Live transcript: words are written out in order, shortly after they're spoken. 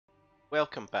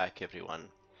Welcome back everyone.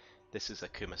 This is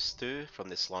Akuma Stew from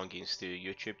the Slongi and Stew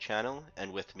YouTube channel,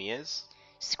 and with me is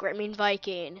Screaming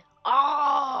Viking.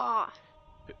 Ah!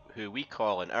 who we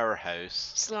call in our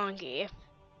house, Slongi.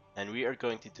 and we are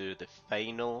going to do the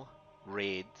final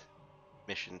raid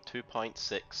mission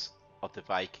 2.6 of the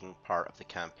Viking part of the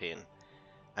campaign.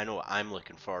 I know I'm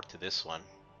looking forward to this one.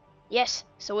 Yes,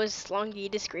 so is Slongi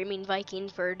the Screaming Viking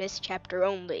for this chapter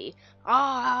only.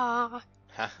 Ah!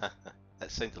 That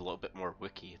sounded a little bit more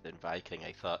Wookiee than Viking,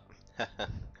 I thought.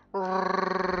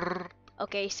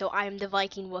 Okay, so I'm the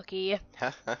Viking Wookiee.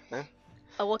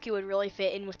 A Wookiee would really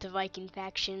fit in with the Viking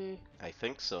faction. I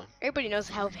think so. Everybody knows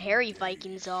how hairy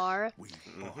Vikings are.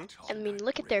 I mean,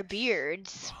 look at their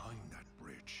beards. Behind that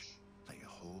bridge lay a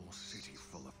whole city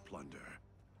full of plunder.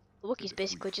 The Wookiee's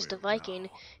basically just a Viking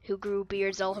who grew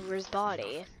beards all over his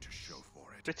body. To show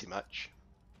for it. Pretty much.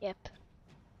 Yep.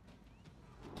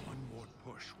 One more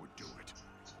push would do it.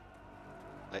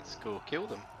 Let's go kill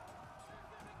them.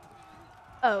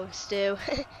 Oh, Stu.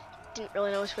 Didn't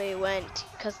really know which way it went,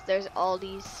 because there's all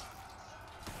these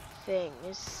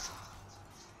things.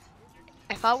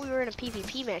 I thought we were in a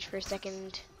PvP match for a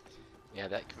second. Yeah,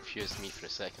 that confused me for a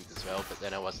second as well, but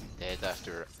then I wasn't dead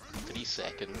after 3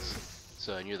 seconds,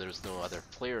 so I knew there was no other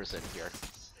players in here.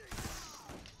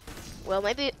 Well,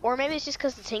 maybe it's just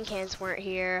because the tin cans weren't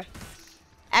here.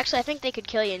 Actually, I think they could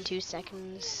kill you in 2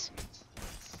 seconds.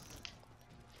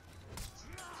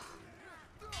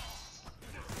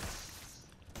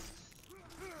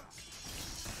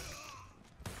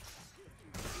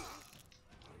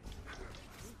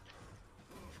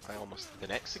 I almost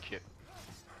didn't execute.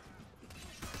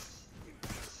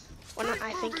 What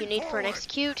I think you need for an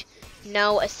execute?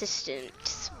 No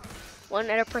assistance. When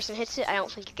another person hits it, I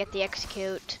don't think you get the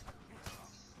execute.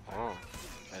 Oh,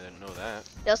 I didn't know that.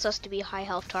 They also has to be high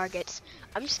health targets.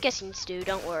 I'm just guessing, Stu.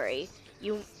 Don't worry.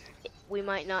 We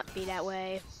might not be that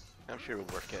way. I'm sure we'll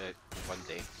work it out one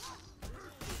day.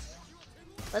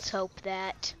 Let's hope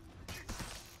that.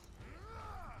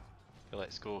 So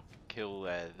let's go kill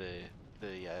the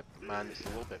man that's a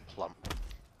little bit plump.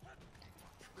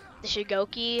 The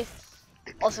Shigoki,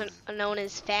 also known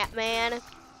as Fat Man.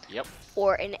 Yep.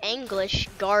 Or in English,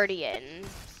 Guardian.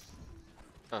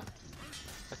 Huh.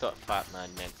 I thought fat man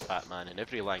meant fat man in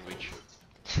every language.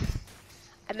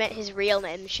 I meant his real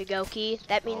name, Shigoki.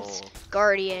 That means Oh.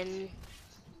 Guardian.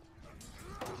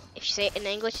 If you say it in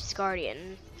English, it's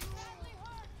Guardian.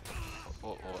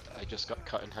 Oh, I just got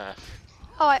cut in half.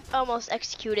 Oh, I almost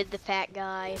executed the fat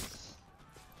guy.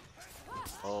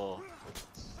 Oh,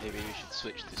 maybe you should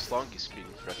switch to Slongi screen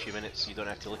for a few minutes so you don't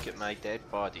have to look at my dead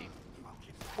body.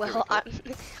 Well,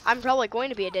 I'm probably going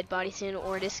to be a dead body soon,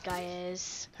 or this guy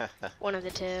is. One of the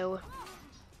two.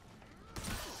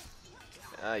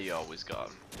 Ah, you always got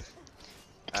him.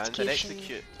 And an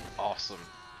execute. Awesome.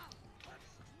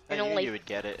 I And knew only- you would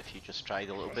get it if you just tried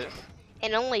a little bit.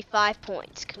 And only 5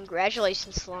 points.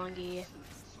 Congratulations, Slongi.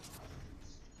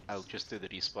 I'll just do the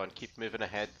respawn. Keep moving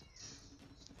ahead.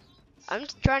 I'm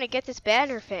just trying to get this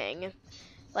banner thing,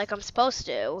 like I'm supposed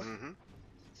to. Mm-hmm.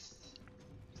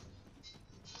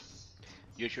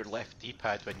 Use your left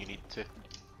D-pad when you need to. I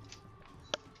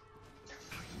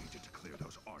needed to clear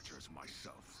those archers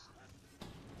myself.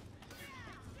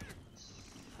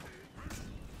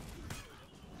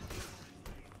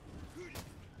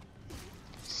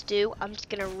 Stu, I'm just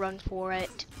gonna run for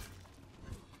it.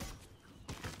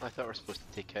 I thought we were supposed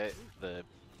to take out the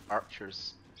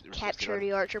archers. We were supposed to Capture run.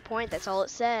 the archer point, that's all it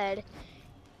said.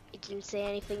 It didn't say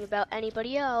anything about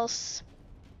anybody else.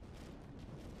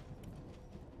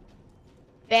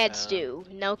 Bad Stu,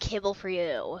 no kibble for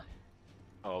you.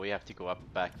 Oh, we have to go up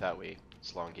back that way.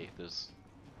 Slongi, there's...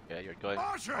 Yeah, you're going.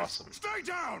 Archers, Awesome. stay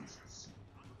down!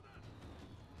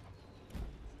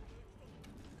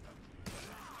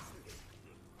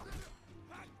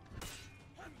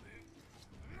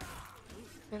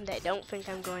 And I don't think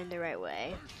I'm going the right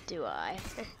way, do I?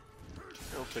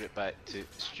 We'll put it back to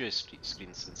Stuart's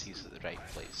screen since he's at the right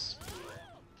place.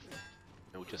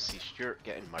 And we'll just see Stuart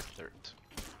getting murdered.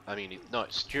 I mean,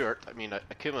 not Stuart, I mean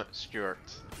Akuma Stuart.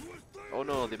 Oh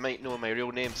no, they might know my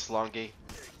real name, Slongi.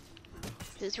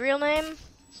 His real name?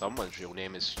 Someone's real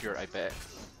name is Stuart, I bet.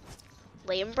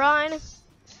 Liam Bryan?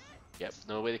 Yep,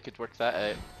 no way they could work that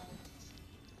out.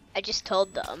 I just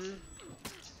told them.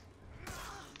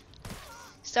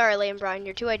 Sorry, Liam Bryan,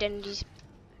 your two identities.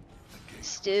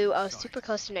 Stu, I was super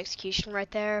close to an execution right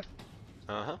there.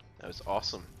 Uh-huh, that was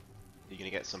awesome. You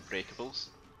gonna get some breakables?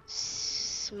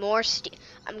 More steel.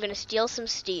 I'm gonna steal some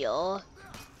steel.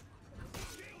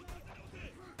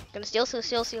 Gonna steal.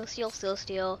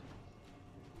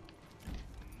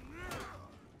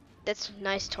 That's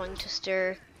nice tongue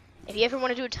twister. If you ever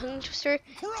want to do a tongue twister,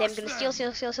 say I'm gonna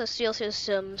steal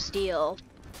some steel.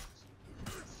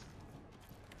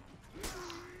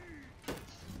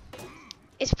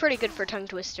 It's pretty good for tongue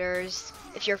twisters,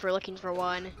 if you're ever looking for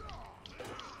one.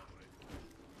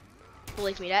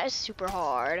 Believe me, that is super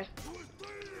hard.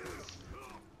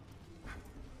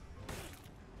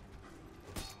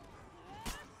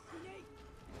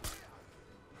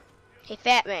 Hey,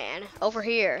 fat man, over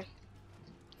here.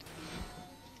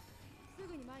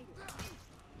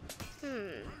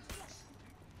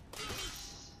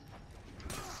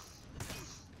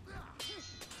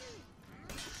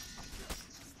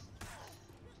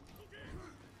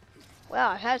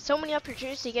 Well, I've had so many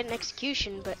opportunities to get an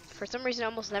execution, but for some reason it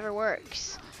almost never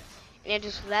works. And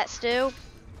just for that, Stu?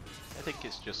 I think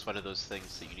it's just one of those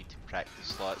things that you need to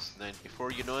practice lots, and then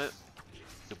before you know it,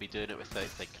 you'll be doing it without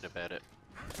thinking about it.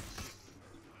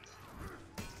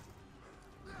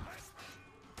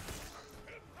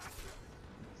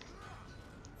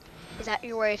 Is that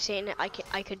your way of saying that I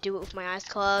could do it with my eyes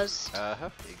closed?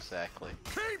 Exactly.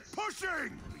 Keep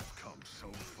pushing! We've come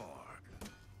so far.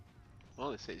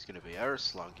 Well, they say it's going to be our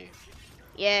Slongi.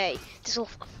 Yay! This will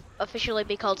officially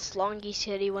be called Slongi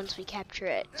City once we capture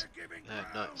it.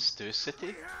 Not Stew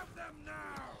City.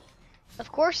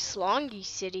 Of course, Slongi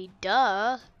City,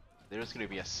 duh. There's going to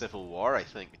be a civil war, I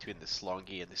think, between the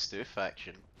Slongi and the Stew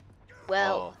faction.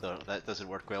 Well, oh, that doesn't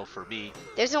work well for me.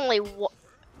 There's only one,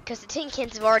 because the Tin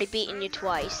Cans have already beaten you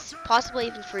twice, possibly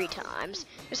even 3 times.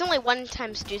 There's only one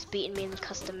time Stew's beaten me in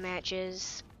custom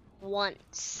matches.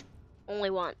 Once.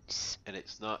 Only once. And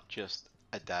it's not just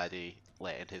a daddy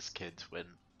letting his kids win.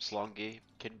 Slongi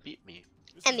can beat me.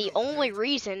 And the only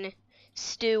reason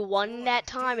Stew won that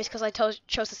time is because I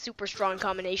chose a super strong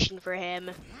combination for him.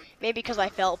 Maybe because I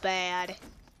felt bad.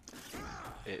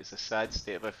 It's a sad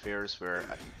state of affairs where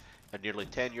a nearly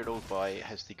 10-year-old boy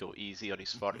has to go easy on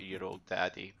his 41-year-old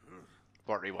daddy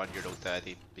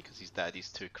because his daddy's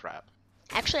too crap.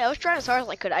 Actually, I was trying as hard as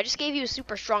I could. I just gave you a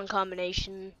super strong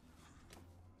combination.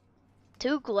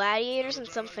 2 gladiators and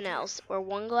something else. Or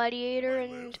 1 gladiator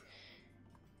and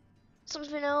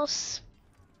something else.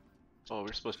 Oh,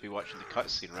 we're supposed to be watching the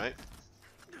cutscene, right?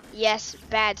 Yes,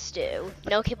 bad Stew.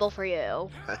 No kibble for you.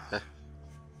 I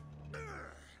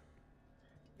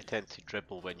tend to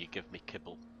dribble when you give me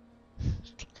kibble.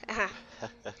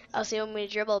 Oh, so you want me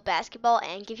to dribble a basketball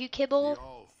and give you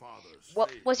kibble?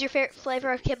 What was your favorite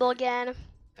flavor of kibble again?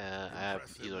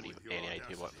 You don't even any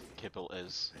idea what kibble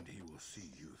is.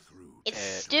 It's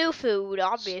stew food,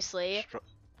 obviously.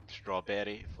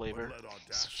 Strawberry flavor.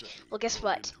 Well, guess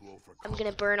what? I'm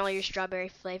gonna burn all your strawberry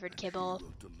flavored kibble.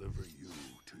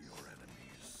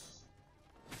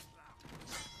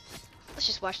 Let's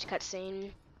just watch the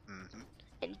cutscene.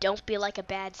 And don't be like a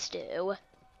bad Stew.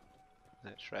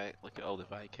 That's right. Look at all the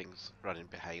Vikings running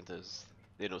behind us.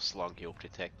 They know Slongi will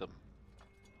protect them.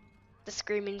 The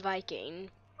screaming Viking.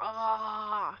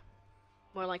 Ah,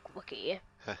 more like Wookiee.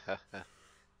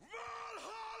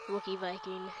 Wookiee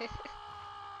Viking.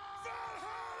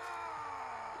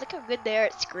 Look how good they are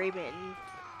at screaming.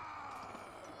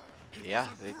 Yeah,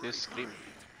 they do scream.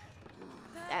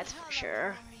 That's for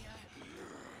sure.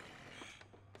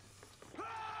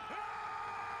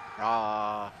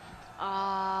 Ah.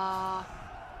 Ah.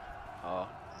 Oh,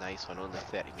 nice one. Only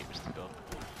 30 meters to go.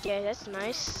 Yeah, that's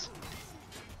nice.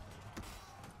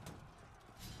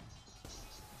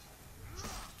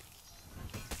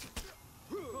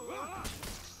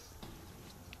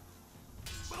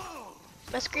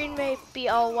 My screen may be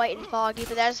all white and foggy,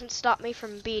 but that doesn't stop me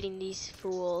from beating these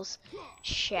fools.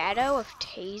 Shadow of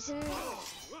Tazen?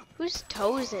 Who's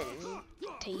Tozen?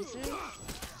 Tazen?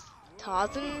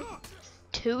 Tazen?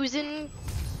 Tuzen?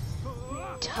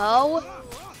 Toe?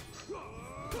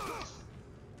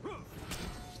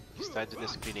 You stand in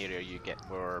this green area, you get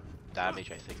more damage,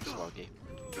 I think, Slongi.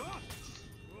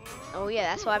 Oh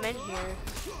yeah, that's why I'm in here.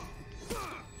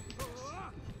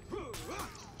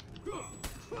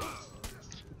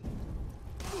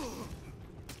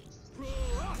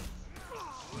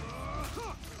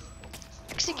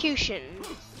 Execution.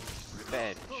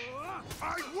 Revenge.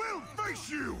 I will face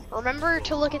you. Remember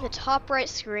to look at the top right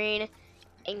screen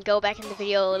and go back in the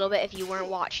video a little bit if you weren't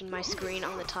watching my screen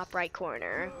on the top right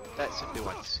corner. That's if we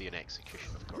want to see an execution,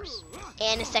 of course.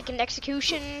 And a second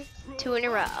execution, 2 in a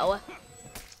row.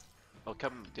 I'll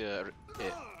come do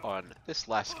it on this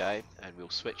last guy, and we'll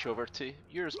switch over to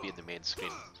yours being the main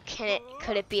screen.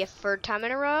 Could it be a 3rd time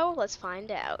in a row? Let's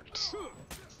find out.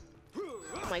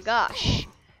 Oh my gosh.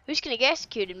 Who's gonna get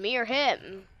executed, me or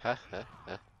him? Ha ha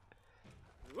ha.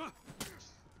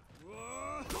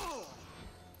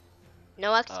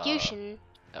 No execution,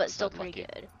 but was still pretty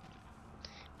unlucky.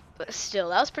 good. But still,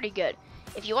 that was pretty good.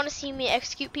 If you want to see me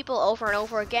execute people over and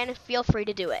over again, feel free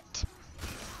to do it.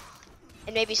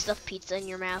 And maybe stuff pizza in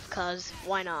your mouth, cause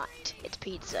why not? It's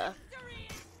pizza.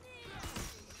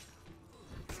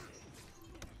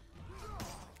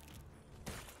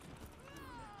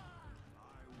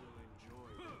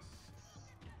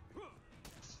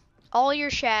 All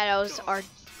your shadows are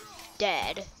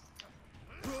dead.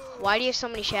 Why do you have so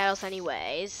many shadows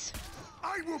anyways?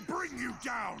 I will bring you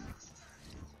down.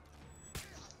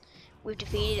 We've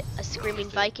defeated a screaming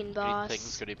The Viking green thing's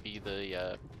boss. gonna be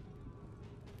the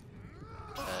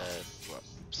what,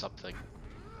 something.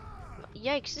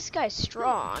 Yikes, this guy's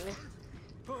strong.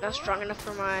 Not strong enough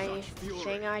for my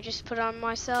thing I just put on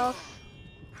myself.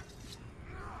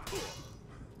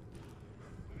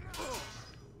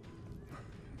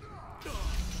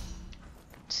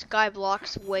 This guy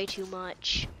blocks way too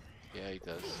much. Yeah, he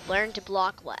does. Learn to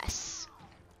block less.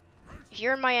 If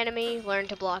you're my enemy, learn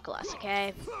to block less,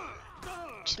 okay?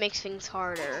 Just makes things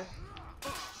harder.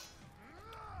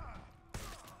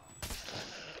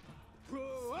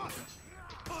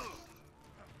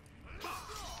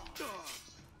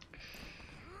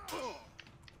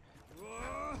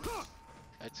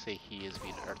 I'd say he has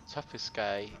been our toughest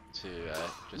guy to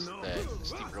just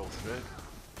steamroll through.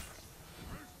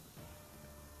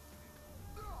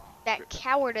 That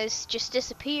cowardice just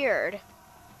disappeared.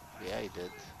 Yeah, he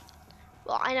did.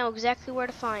 Well, I know exactly where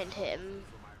to find him.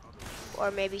 Or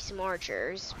maybe some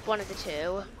archers. One of the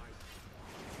two.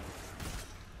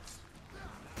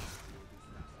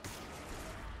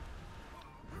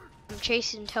 I'm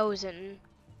chasing Tozen.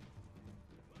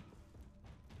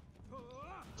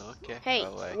 Okay. Hey,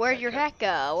 well, where'd your hat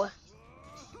go?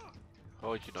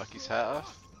 Oh, did you knock his hat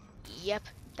off? Yep,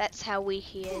 that's how weak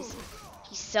he is.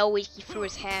 He's so weak he threw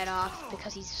his hat off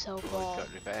because he's so Oh, bald. he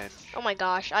got revenge. Oh my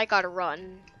gosh, I gotta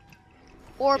run.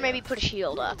 Or Yeah. maybe put a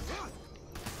shield up.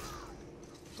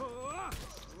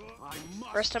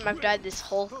 First time I've died this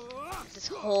whole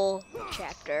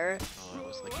chapter. Oh, it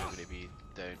was like I'm gonna be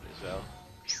down as well.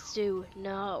 Stew,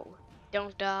 no.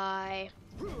 Don't die.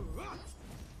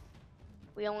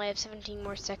 We only have 17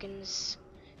 more seconds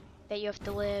that you have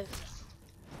to live.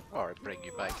 Or bring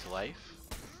you back to life.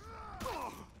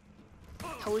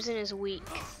 Tozen is weak.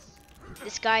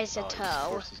 This guy's a Of toe.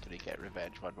 course he's gonna get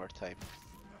revenge one more time.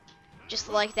 Just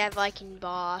like that Viking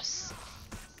boss.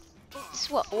 This is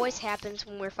what always happens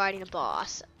when we're fighting a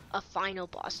boss. A final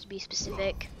boss, to be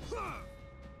specific.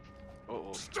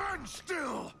 Uh-oh. Stand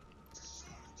still.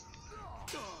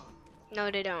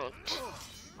 No, they don't.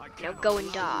 Now go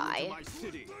and die.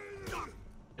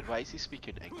 And why is he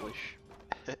speaking English?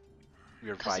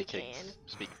 We're 'Cause he Vikings. can.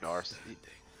 Speak Norse.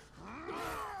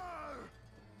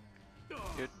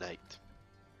 Good night.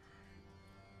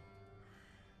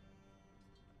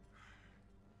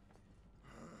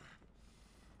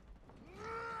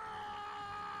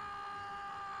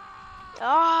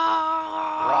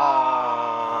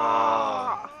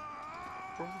 Ah!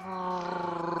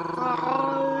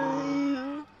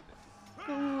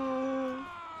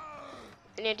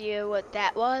 Any idea what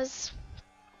that was?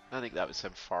 I think that was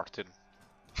him farting.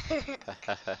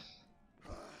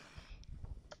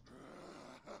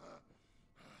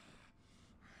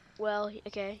 Well,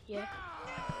 okay, yeah.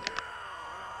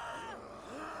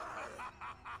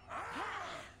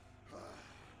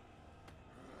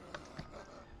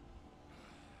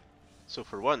 So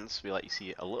for once, we let you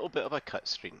see a little bit of a cut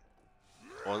screen.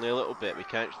 Only a little bit. We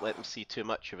can't let them see too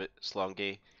much of it,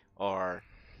 Slongi, or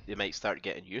they might start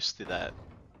getting used to that.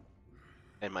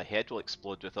 And my head will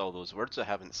explode with all those words I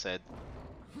haven't said.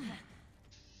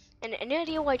 And any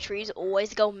idea why trees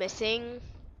always go missing?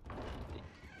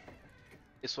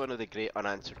 It's one of the great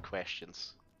unanswered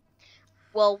questions.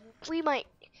 Well, we might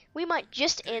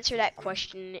just answer that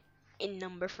question in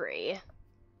number 3.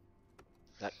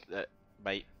 That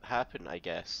might happen, I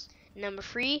guess. Number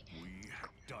 3, We have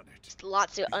done it. just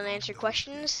lots of unanswered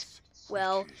questions.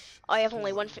 Well, I have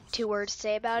only 2 words to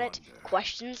say about it.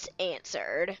 Questions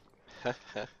answered.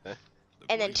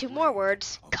 And then 2 more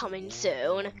words, coming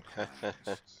soon.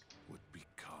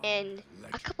 And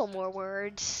a couple more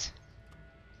words.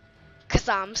 'Cause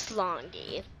I'm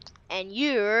Slongi. And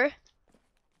you're...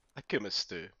 Akuma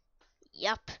stew.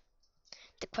 Yup.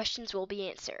 The questions will be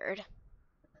answered.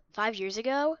 5 years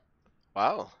ago?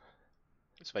 Wow.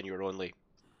 It's when you were only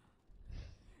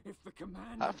If the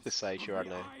half the size you are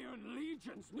now. Iron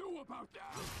Legions knew about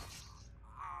that.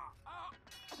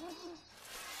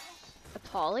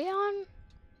 Apollyon?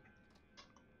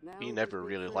 He never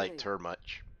really liked her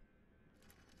much.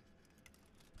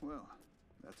 Well,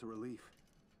 that's a relief.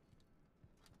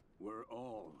 We're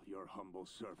all your humble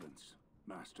servants,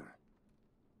 Master.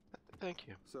 Thank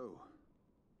you. So,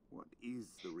 what is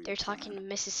the real They're talking to plan?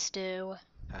 Mrs. Stew.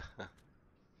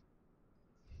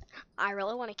 I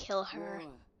really want to kill her.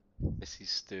 War. Mrs.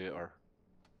 Stew or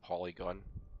Polygon.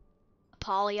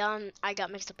 Apollyon, I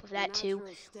got mixed up with The that too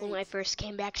natural when I state first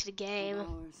came back to the of game.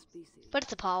 our species. But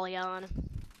it's Apollyon.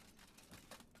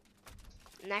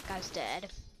 And that guy's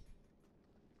dead.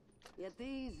 Yet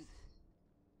these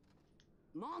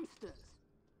monsters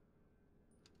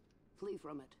flee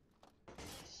from it.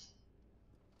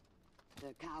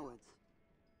 They're cowards.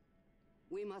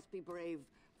 We must be brave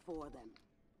for them.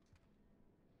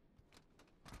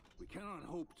 We cannot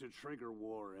hope to trigger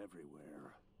war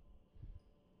everywhere.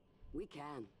 We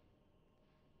can.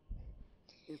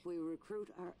 If we recruit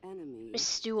our enemies. Miss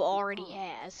Stew already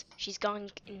has. She's gone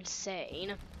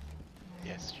insane.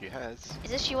 Yes, she has.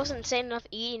 As if she wasn't insane enough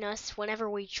eating us whenever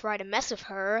we try to mess with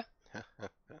her.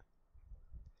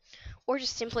 Or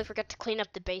just simply forgot to clean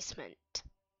up the basement.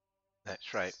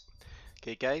 That's right.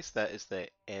 Okay, guys, that is the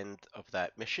end of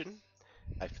that mission.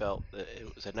 I felt that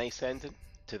it was a nice ending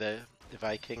to the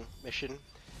Viking mission,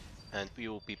 and we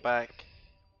will be back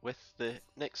with the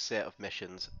next set of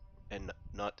missions in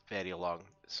not very long.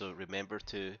 So remember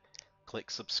to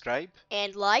click subscribe.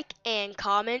 And like and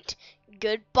comment.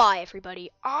 Goodbye,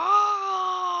 everybody.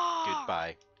 Ah!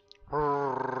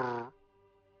 Goodbye.